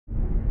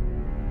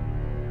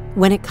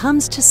When it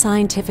comes to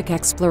scientific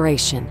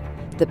exploration,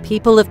 the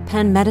people of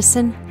Penn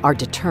Medicine are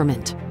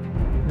determined.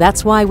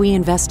 That's why we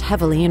invest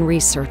heavily in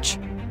research.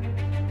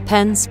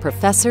 Penn's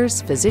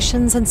professors,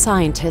 physicians, and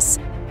scientists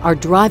are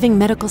driving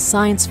medical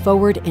science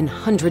forward in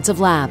hundreds of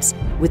labs,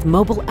 with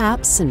mobile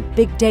apps and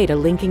big data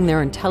linking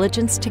their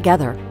intelligence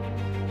together.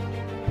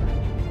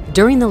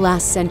 During the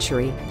last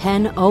century,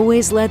 Penn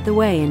always led the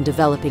way in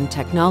developing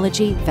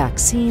technology,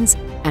 vaccines,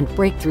 and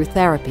breakthrough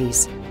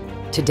therapies.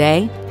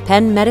 Today,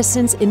 Penn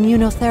Medicine's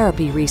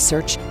immunotherapy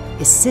research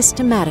is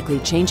systematically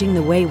changing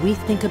the way we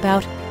think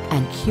about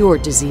and cure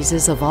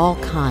diseases of all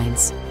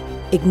kinds.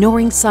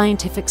 Ignoring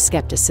scientific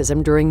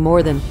skepticism during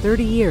more than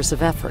 30 years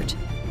of effort,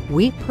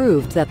 we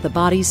proved that the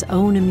body's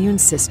own immune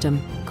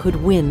system could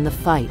win the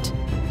fight.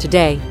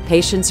 Today,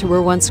 patients who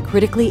were once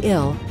critically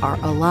ill are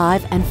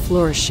alive and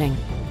flourishing.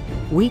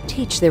 We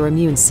teach their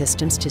immune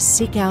systems to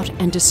seek out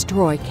and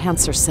destroy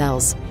cancer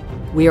cells.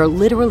 We are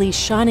literally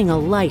shining a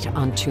light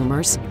on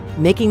tumors,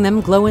 making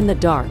them glow in the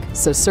dark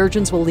so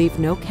surgeons will leave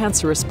no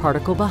cancerous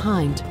particle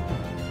behind.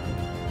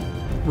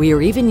 We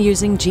are even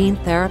using gene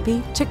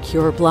therapy to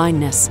cure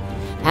blindness,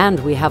 and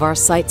we have our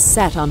sights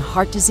set on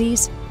heart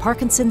disease,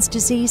 Parkinson's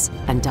disease,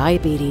 and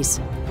diabetes.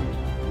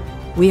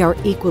 We are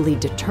equally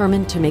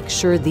determined to make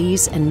sure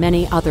these and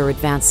many other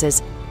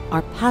advances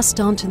are passed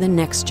on to the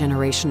next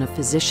generation of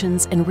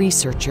physicians and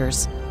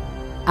researchers.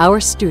 Our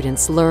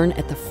students learn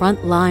at the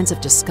front lines of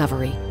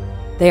discovery.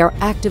 They are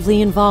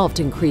actively involved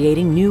in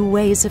creating new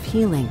ways of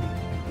healing.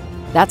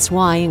 That's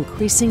why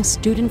increasing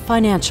student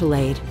financial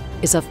aid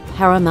is of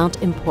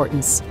paramount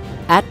importance.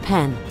 At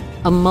Penn,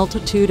 a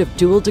multitude of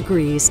dual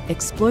degrees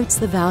exploits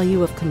the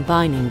value of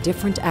combining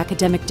different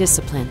academic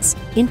disciplines,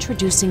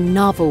 introducing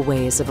novel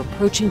ways of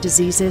approaching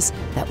diseases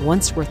that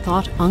once were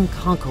thought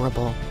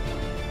unconquerable.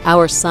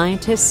 Our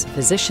scientists,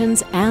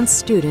 physicians, and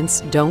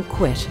students don't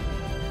quit.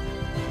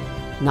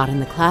 Not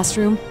in the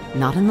classroom,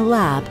 not in the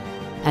lab,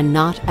 and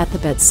not at the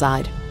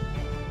bedside.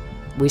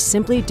 We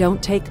simply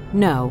don't take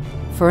no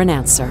for an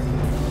answer.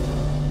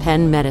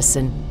 Penn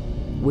Medicine.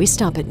 We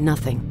stop at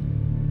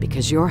nothing,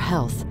 because your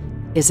health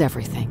is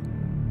everything.